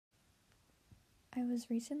I was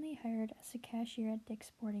recently hired as a cashier at Dick's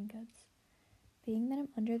Sporting Goods. Being that I'm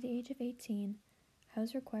under the age of 18, I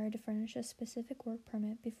was required to furnish a specific work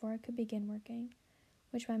permit before I could begin working,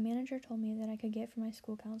 which my manager told me that I could get from my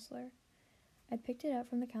school counselor. I picked it up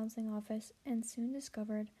from the counseling office and soon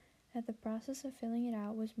discovered that the process of filling it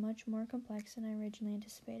out was much more complex than I originally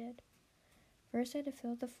anticipated. First, I had to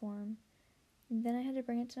fill out the form, and then I had to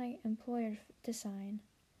bring it to my employer to sign.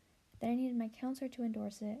 Then I needed my counselor to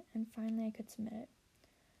endorse it, and finally I could submit it.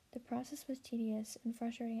 The process was tedious and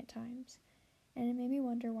frustrating at times, and it made me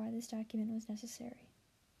wonder why this document was necessary.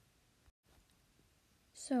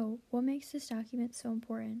 So, what makes this document so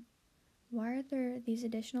important? Why are there these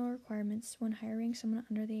additional requirements when hiring someone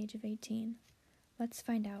under the age of 18? Let's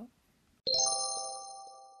find out.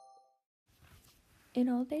 It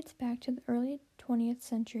all dates back to the early 20th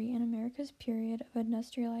century and America's period of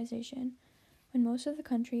industrialization, when most of the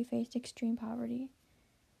country faced extreme poverty.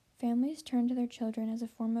 Families turned to their children as a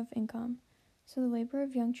form of income, so the labor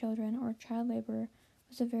of young children, or child labor,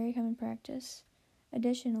 was a very common practice.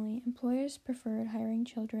 Additionally, employers preferred hiring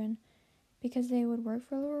children because they would work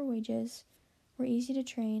for lower wages, were easy to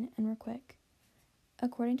train, and were quick.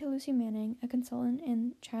 According to Lucy Manning, a consultant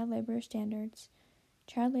in child labor standards,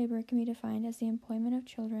 child labor can be defined as the employment of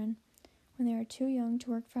children when they are too young to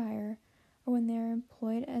work for hire, or when they are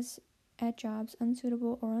employed at jobs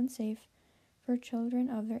unsuitable or unsafe for children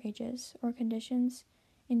of their ages, or conditions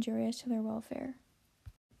injurious to their welfare.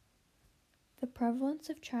 The prevalence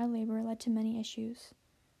of child labor led to many issues.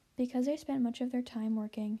 Because they spent much of their time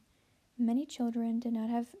working, many children did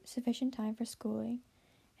not have sufficient time for schooling,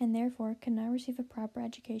 and therefore could not receive a proper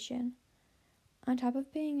education. On top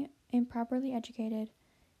of being improperly educated,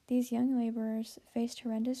 these young laborers faced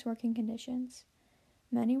horrendous working conditions.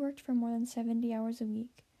 Many worked for more than 70 hours a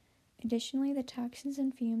week. Additionally, the toxins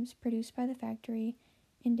and fumes produced by the factory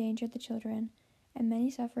endangered the children, and many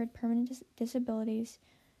suffered permanent disabilities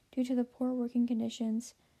due to the poor working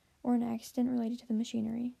conditions or an accident related to the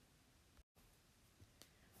machinery.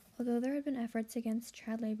 Although there had been efforts against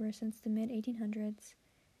child labor since the mid-1800s,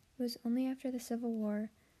 it was only after the Civil War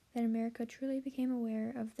that America truly became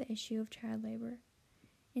aware of the issue of child labor.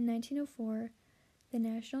 In 1904, the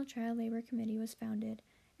National Child Labor Committee was founded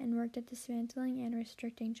and worked at dismantling and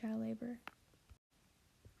restricting child labor.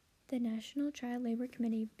 The National Child Labor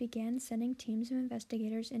Committee began sending teams of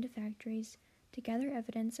investigators into factories to gather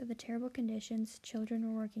evidence of the terrible conditions children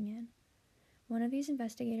were working in. One of these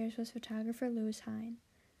investigators was photographer Lewis Hine.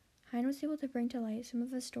 Hine was able to bring to light some of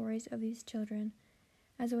the stories of these children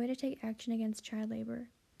as a way to take action against child labor.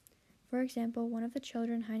 For example, one of the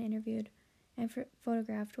children Hine interviewed and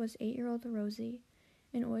photographed was 8-year-old Rosie,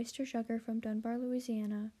 an oyster shucker from Dunbar,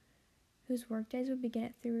 Louisiana, whose workdays would begin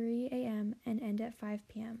at 3 a.m. and end at 5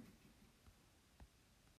 p.m.